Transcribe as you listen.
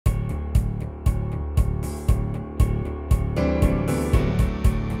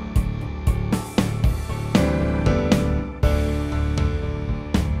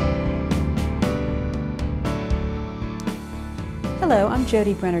Hello, I'm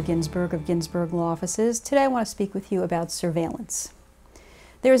Jodi Ginsberg of Ginsberg Law Offices. Today I want to speak with you about surveillance.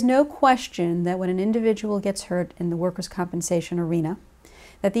 There is no question that when an individual gets hurt in the workers' compensation arena,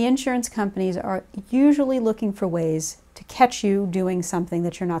 that the insurance companies are usually looking for ways to catch you doing something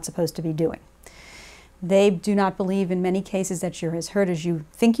that you're not supposed to be doing. They do not believe in many cases that you're as hurt as you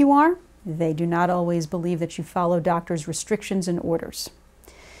think you are. They do not always believe that you follow doctors' restrictions and orders.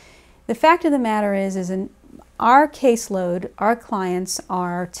 The fact of the matter is in our caseload, our clients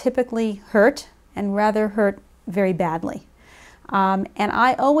are typically hurt and rather hurt very badly. And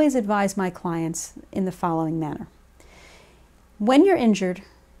I always advise my clients in the following manner. When you're injured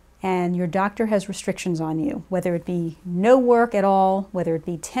and your doctor has restrictions on you, whether it be no work at all, whether it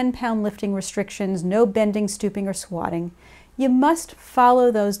be 10-pound lifting restrictions, no bending, stooping, or squatting, you must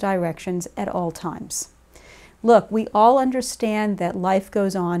follow those directions at all times. Look, we all understand that life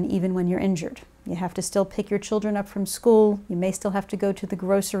goes on even when you're injured. You have to still pick your children up from school. You may still have to go to the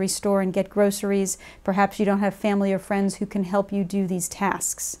grocery store and get groceries. Perhaps you don't have family or friends who can help you do these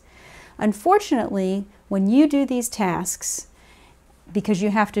tasks. Unfortunately, when you do these tasks, because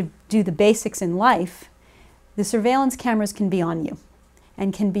you have to do the basics in life, the surveillance cameras can be on you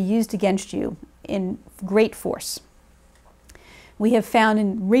and can be used against you in great force. We have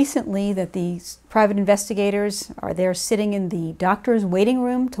found recently that these private investigators are there sitting in the doctor's waiting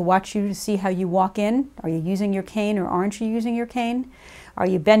room to watch you to see how you walk in. Are you using your cane or aren't you using your cane? Are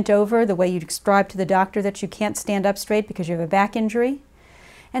you bent over the way you described to the doctor that you can't stand up straight because you have a back injury?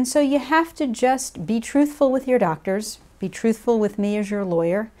 And so you have to just be truthful with your doctors, be truthful with me as your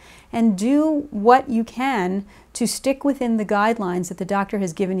lawyer, and do what you can to stick within the guidelines that the doctor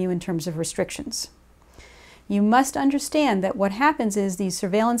has given you in terms of restrictions. You must understand that what happens is these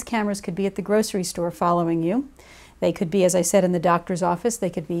surveillance cameras could be at the grocery store following you. They could be, as I said, in the doctor's office. They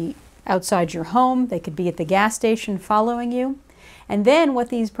could be outside your home. They could be at the gas station following you. And then what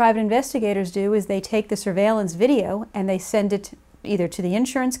these private investigators do is they take the surveillance video and they send it either to the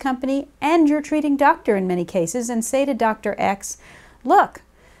insurance company and your treating doctor in many cases and say to Dr. X, look,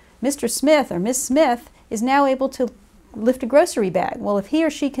 Mr. Smith or Miss Smith is now able to lift a grocery bag. Well, if he or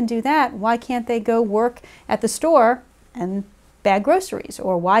she can do that, why can't they go work at the store and bag groceries?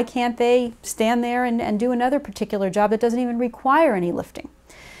 Or why can't they stand there and do another particular job that doesn't even require any lifting?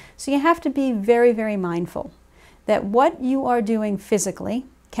 So you have to be very, very mindful that what you are doing physically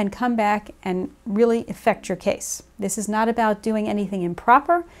can come back and really affect your case. This is not about doing anything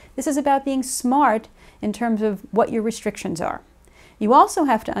improper. This is about being smart in terms of what your restrictions are. You also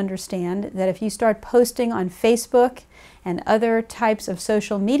have to understand that if you start posting on Facebook and other types of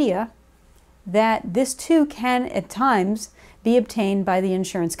social media, that this too can at times be obtained by the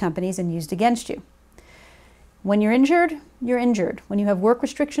insurance companies and used against you. When you're injured, you're injured. When you have work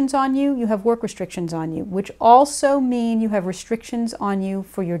restrictions on you, you have work restrictions on you, which also mean you have restrictions on you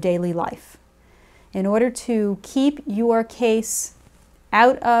for your daily life. In order to keep your case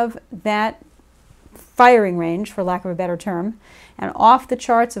out of that firing range, for lack of a better term, and off the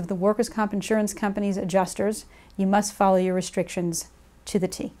charts of the workers' comp insurance companies' adjusters, you must follow your restrictions to the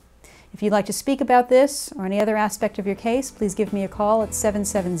T. If you'd like to speak about this or any other aspect of your case, please give me a call at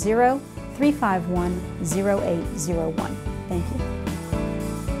 770-351-0801. Thank you.